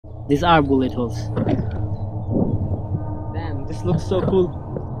These are bullet holes. Damn, this looks so cool.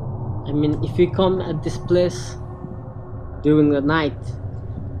 I mean, if you come at this place during the night,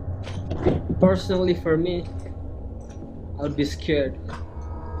 personally for me, I would be scared.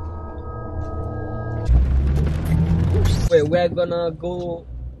 Wait, we're gonna go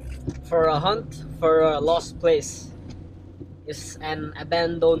for a hunt for a lost place. It's an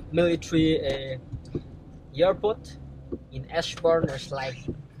abandoned military airport in Eschborn. It's like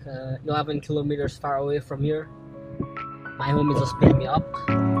 11 kilometers far away from here. My homie just picked me up.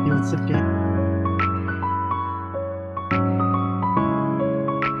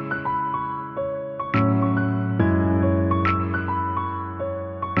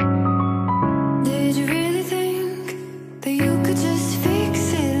 Did you really think that you could just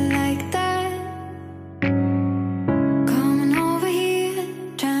fix it like that? Coming over here,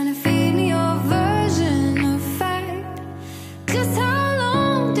 trying to feed me your version of fact. Just how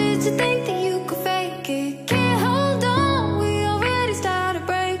long did you think that you could fake it? Can't hold on, we already started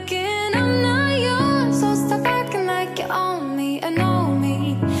breaking. I'm not yours, so stop acting like you own me. I know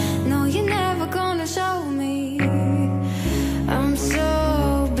me, no, you're never gonna show me. I'm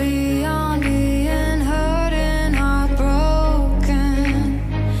so beyond being hurt and heartbroken.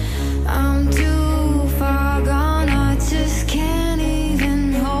 I'm too far gone, I just can't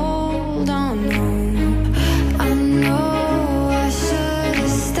even hold on. No, I know I should have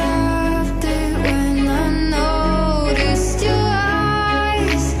stopped it when I noticed your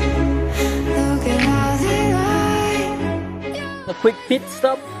eyes. Look at how they lie. A quick pit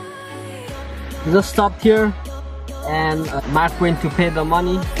stop. We just stopped here, and Mark went to pay the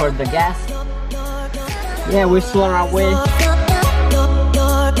money for the gas. Yeah, we're still on our way.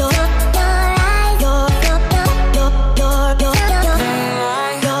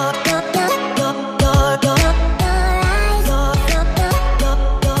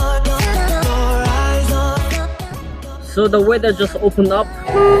 So the weather just opened up.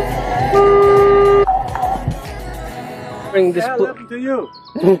 Bring this. What happened to you?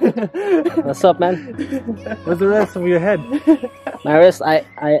 What's up, man? What's the rest of your head? My rest, I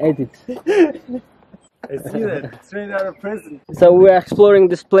ate it. I see that. Straight out of prison. So we're exploring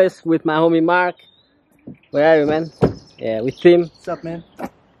this place with my homie Mark. Where are you, man? Yeah, with Tim What's up, man?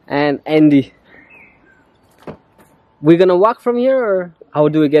 and Andy. We're gonna walk from here, or how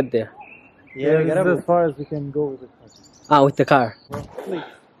do we get there? Yeah, this is as far as we can go with it. Ah, with the car. Well, please,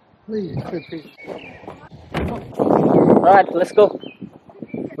 please. Alright, let's go.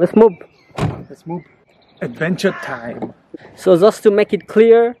 Let's move. Let's move. Adventure time. So just to make it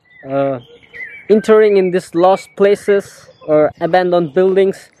clear, entering in these lost places or abandoned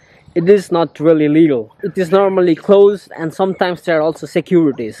buildings, it is not really legal. It is normally closed, and sometimes there are also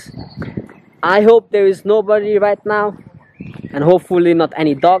securities. I hope there is nobody right now, and hopefully not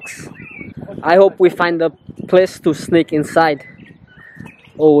any dogs. I hope we find a place to sneak inside.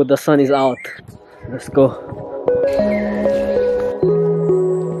 Oh, the sun is out. Let's go.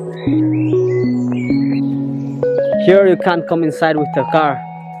 Here you can't come inside with the car.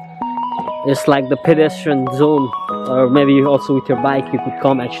 It's like the pedestrian zone, or maybe also with your bike you could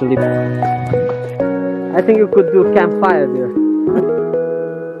come actually. I think you could do campfire there.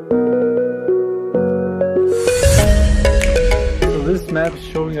 So this map is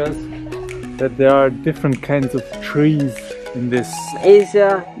showing us that there are different kinds of trees in this.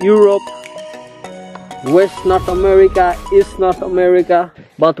 Asia, Europe, West North America, East North America,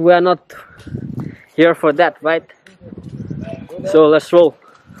 but we are not here for that, right? So let's roll.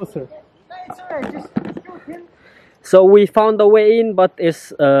 Closer. So we found a way in, but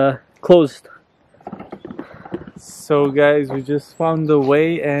it's closed. So guys, we just found the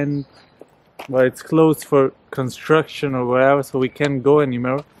way, and well, it's closed for construction or whatever, so we can't go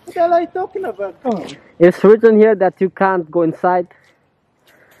anymore. What the hell are you talking about? Oh. It's written here that you can't go inside.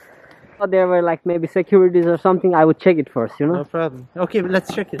 There were like maybe securities or something. I would check it first, you know? No problem. Okay, but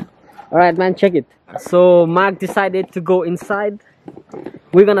let's check it. Alright, man, check it. So Mark decided to go inside.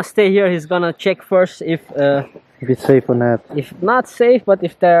 We're gonna stay here. He's gonna check first if it's safe or not. if not safe, but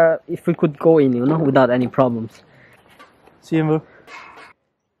if we could go in, you know, without any problems. See you, bro.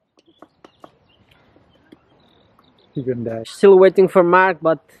 You're gonna die. Still waiting for Mark,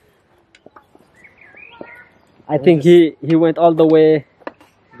 but I think he went all the way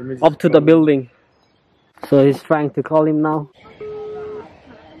up to the building. So he's trying to call him now.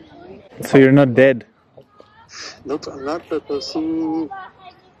 So you're not dead? Nope, I'm not, but I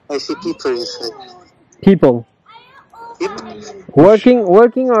see people inside. People? Yep.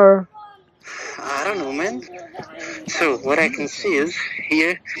 Working or? I don't know, man. So, what I can see is,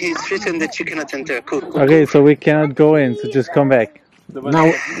 here, it's written that you cannot enter. Cool. Okay, so we cannot go in, so just come back.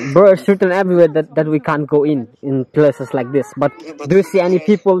 Now, bro, it's written everywhere that we can't go in places like this. But do you see any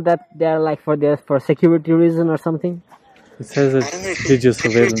people that they're like for security reason or something? It says that I don't know if video it's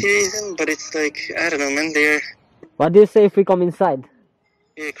security surveillance. reason, but it's like, I don't know, man. They're, What do you say if we come inside?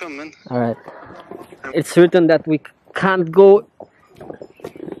 yeah, come, man. All right. It's written that we can't go.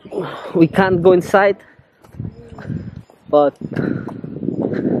 We can't go inside. But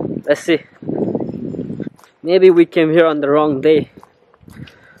let's see. Maybe we came here on the wrong day.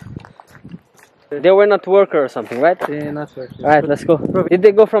 They were not worker or something, right? Yeah, not working. All right, let's go. Did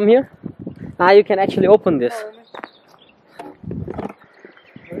they go from here? Ah, you can actually open this.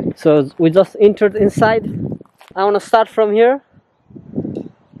 So we just entered inside. I want to start from here,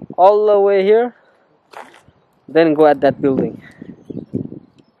 all the way here, then go at that building.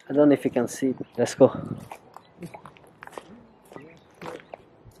 I don't know if you can see it. Let's go.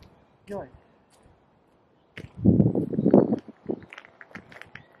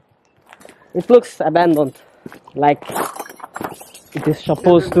 It looks abandoned, like it is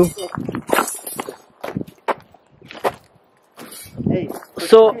supposed to.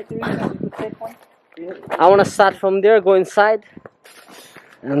 So I want to start from there, go inside,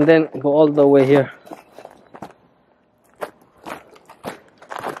 and then go all the way here.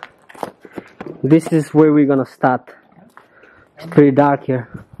 This is where we're gonna start. It's pretty dark here.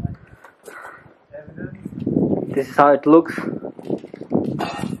 This is how it looks.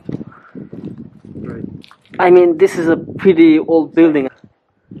 I mean, this is a pretty old building.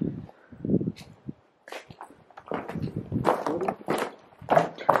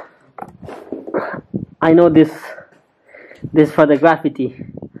 I know this for the graffiti.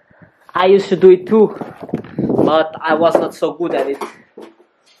 I used to do it too, but I was not so good at it.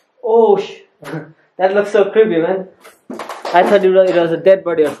 Oh, that looks so creepy, man. I thought it was a dead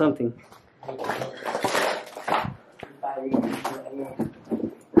body or something.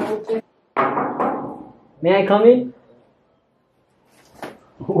 May I come in?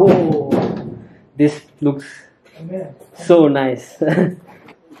 Oh, this looks so nice.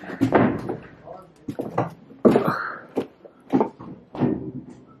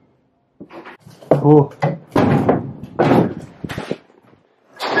 Oh.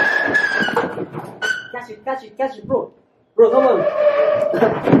 Catch it, bro. Bro, come on.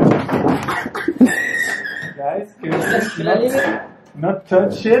 Guys, can you not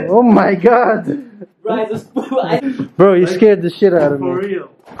touch it? Oh my god. Bro, you scared the shit out of me. For real.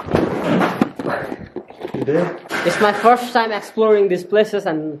 It's my first time exploring these places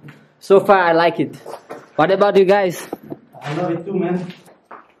and so far I like it. What about you guys? I love it too, man.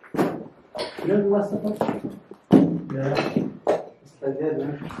 Yeah. It's like that,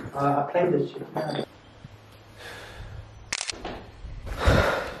 man. I played this shit.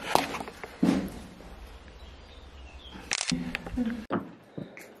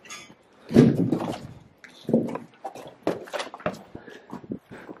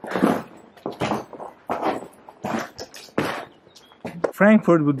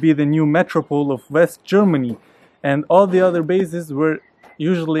 Frankfurt would be the new metropole of West Germany, and all the other bases were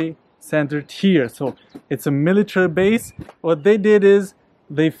usually centered here. So it's a military base. What they did is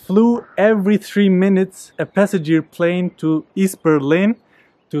they flew every 3 minutes a passenger plane to East Berlin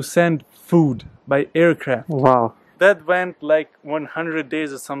to send food by aircraft. Wow. That went like 100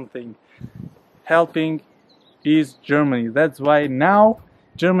 days or something, helping East Germany. That's why now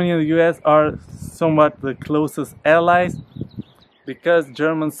Germany and the US are somewhat the closest allies, because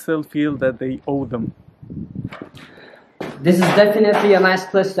Germans still feel that they owe them. This is definitely a nice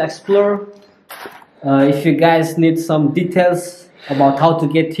place to explore. If you guys need some details about how to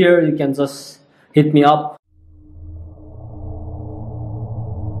get here, you can just hit me up.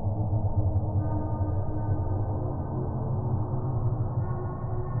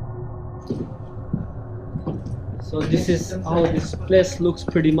 So this is how this place looks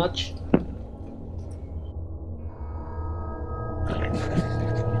pretty much.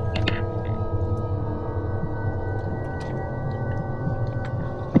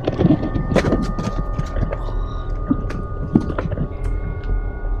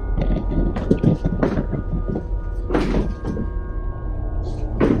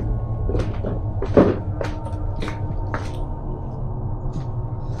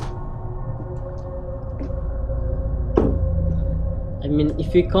 I mean,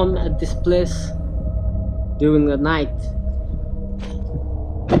 if you come at this place during the night,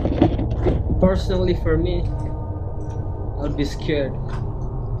 personally for me, I would be scared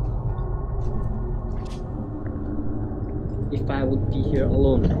if I would be here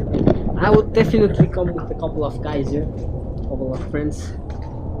alone. I would definitely come with a couple of guys here, a couple of friends.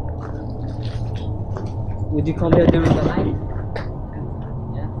 Would you come here during the night?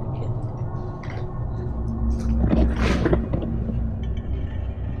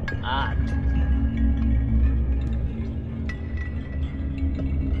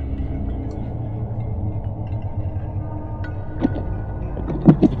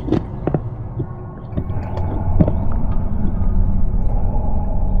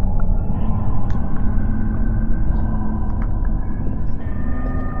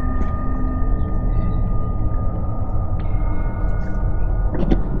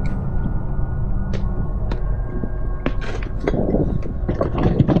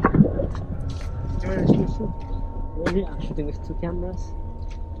 Normally I'm shooting with 2 cameras.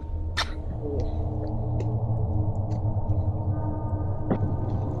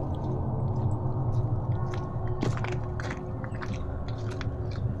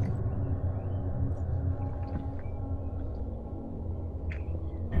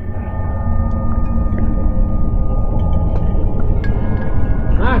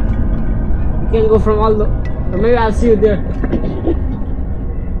 You can go from all the, or maybe I'll see you there.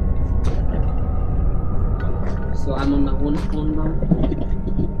 So I'm on my own phone now.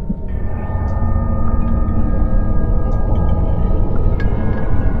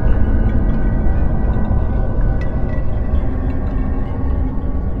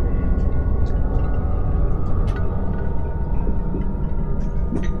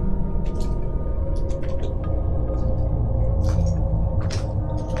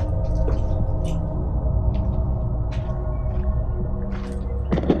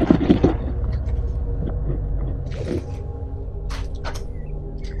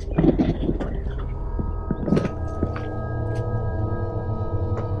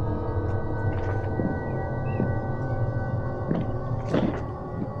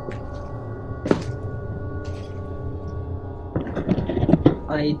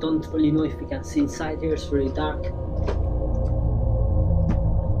 I don't really know if you can see inside here, it's very dark.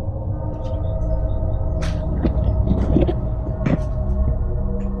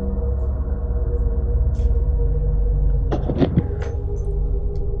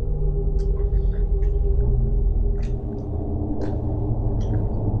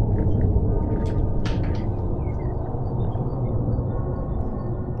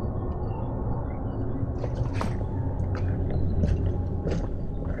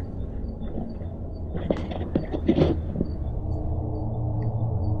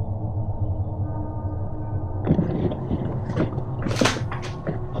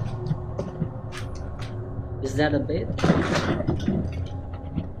 Is that a bed?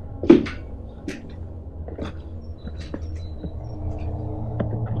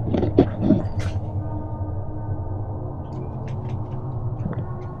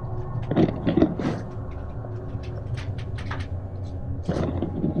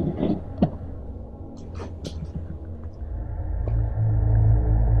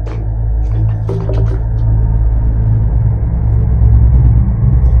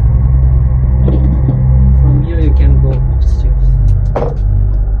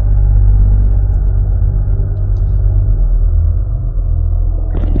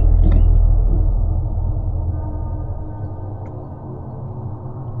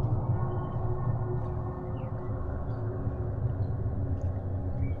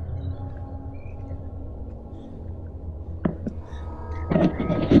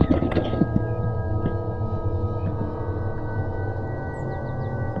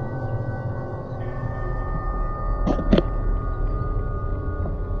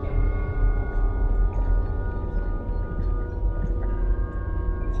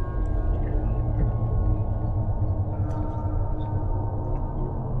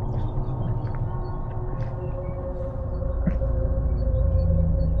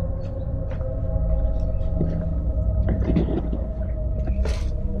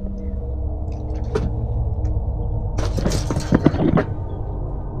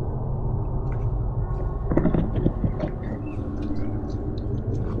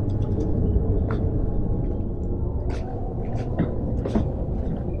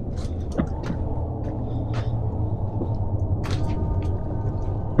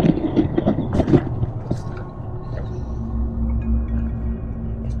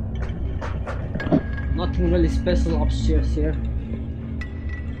 Nothing really special upstairs here.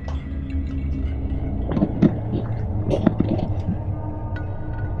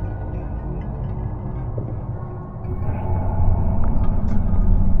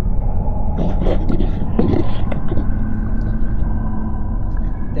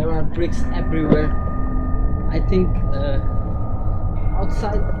 There are bricks everywhere. I think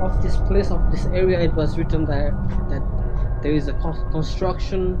outside of this place, of this area, it was written there that there is a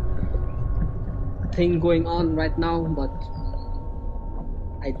construction thing going on right now, but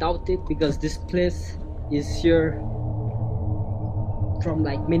I doubt it, because this place is here from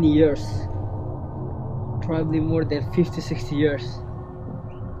like many years, probably more than 50-60 years.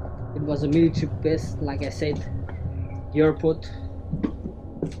 It was a military base, like I said, airport.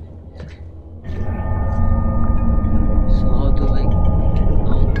 So how do I get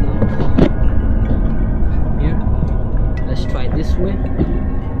out now? From here, let's try this way.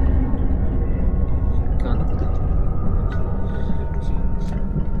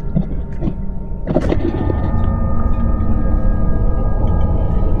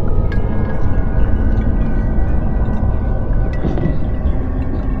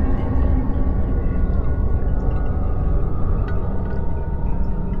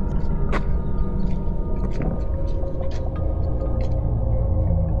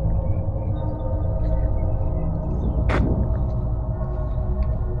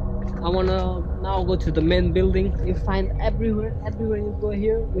 go to the main building. You find everywhere you go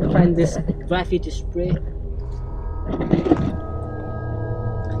here, you find this graffiti spray.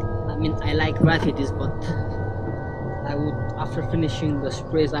 I mean, I like graffitis, but I would, after finishing the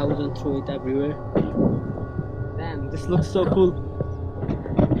sprays, I wouldn't throw it everywhere. Damn, this looks so cool.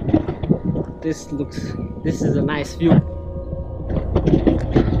 This is a nice view.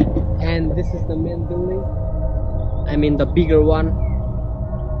 And this is the main building. I mean, the bigger one.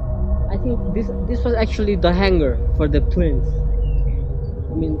 I think this was actually the hangar for the planes.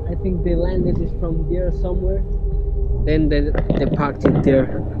 I mean, I think they landed it from there somewhere. Then they parked it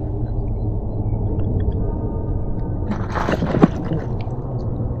there.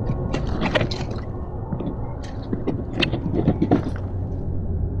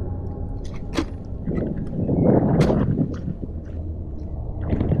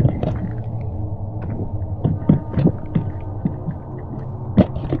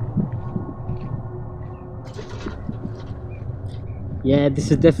 Yeah, this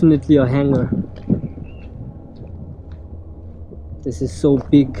is definitely a hangar. This is so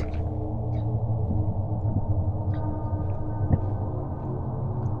big.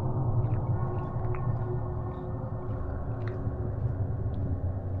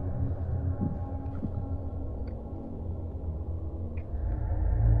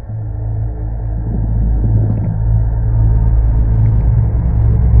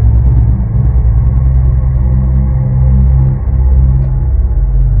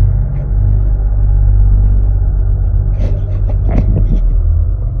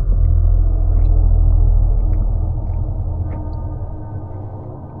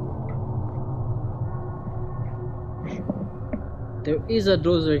 There is a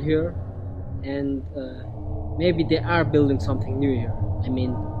dozer here, and maybe they are building something new here. I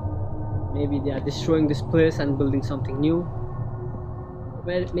mean, maybe they are destroying this place and building something new.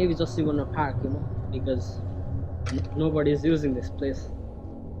 Maybe just even a park, you know, because nobody is using this place.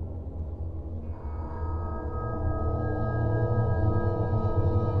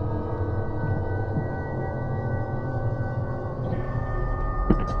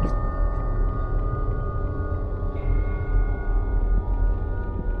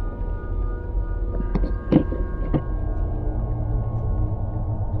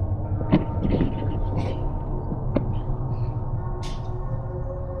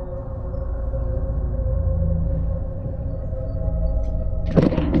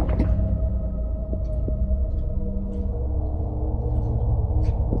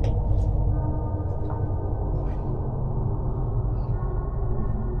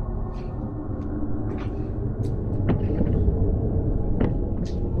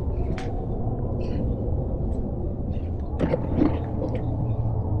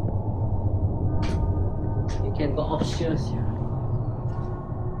 Can go upstairs here.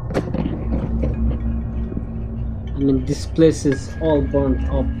 I mean, this place is all burnt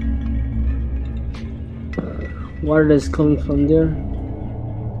up. Water is coming from there.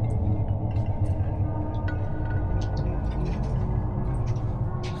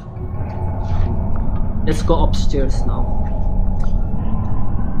 Let's go upstairs now.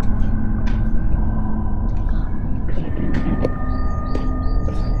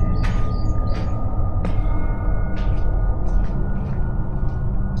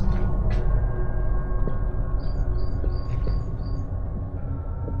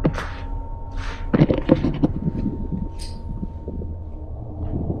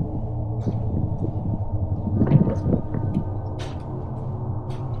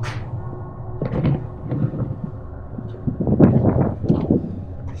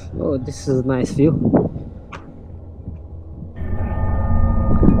 Oh, this is a nice view.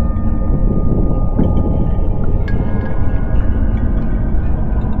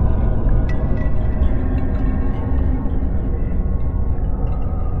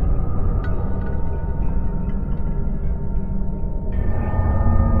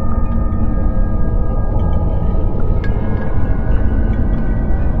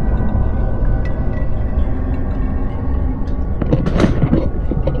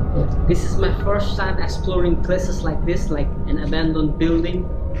 This is my first time exploring places like this, like an abandoned building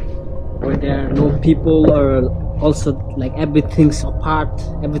where there are no people, or also like everything's apart,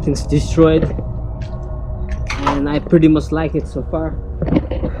 everything's destroyed, and I pretty much like it so far.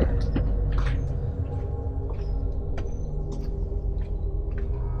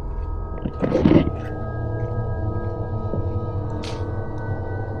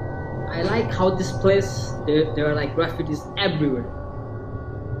 I like how this place, there are like graffitis everywhere.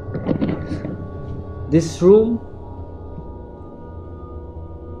 This room,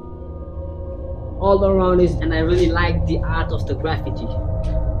 all around is, and I really like the art of the graffiti.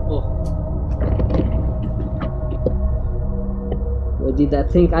 Oh, Where did I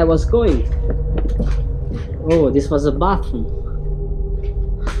think I was going? Oh, this was a bathroom.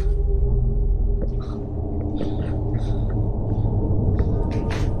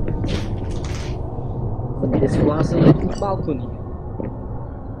 This was a balcony.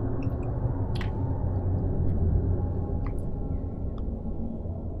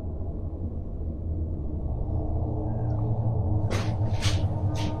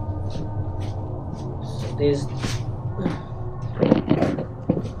 So there's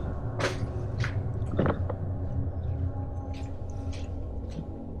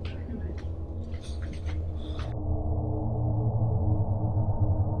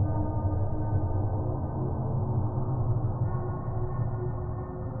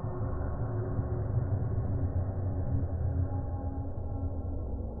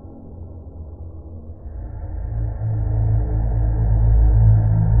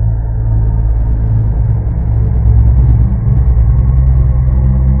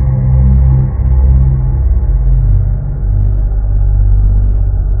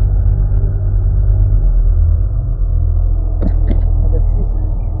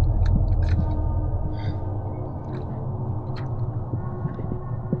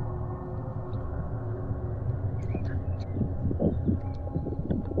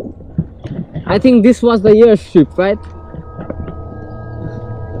I think this was the airstrip, right?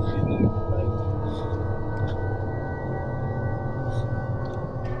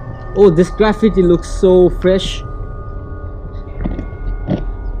 Oh, this graffiti looks so fresh.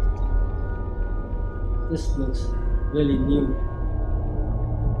 This looks really new.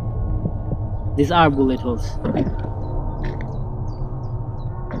 These are bullet holes.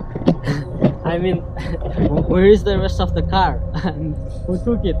 I mean, where is the rest of the car? Who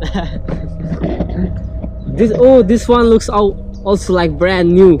took it? This one looks also like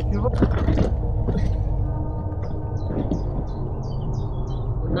brand new.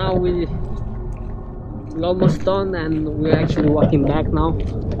 Now we're almost done and we're actually walking back now.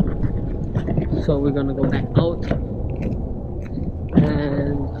 So we're gonna go back out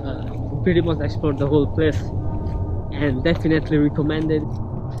and pretty much explore the whole place and definitely recommend it.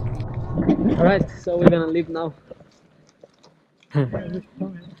 Alright, so we're gonna leave now.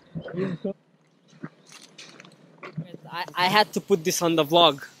 I had to put this on the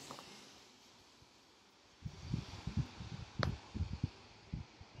vlog.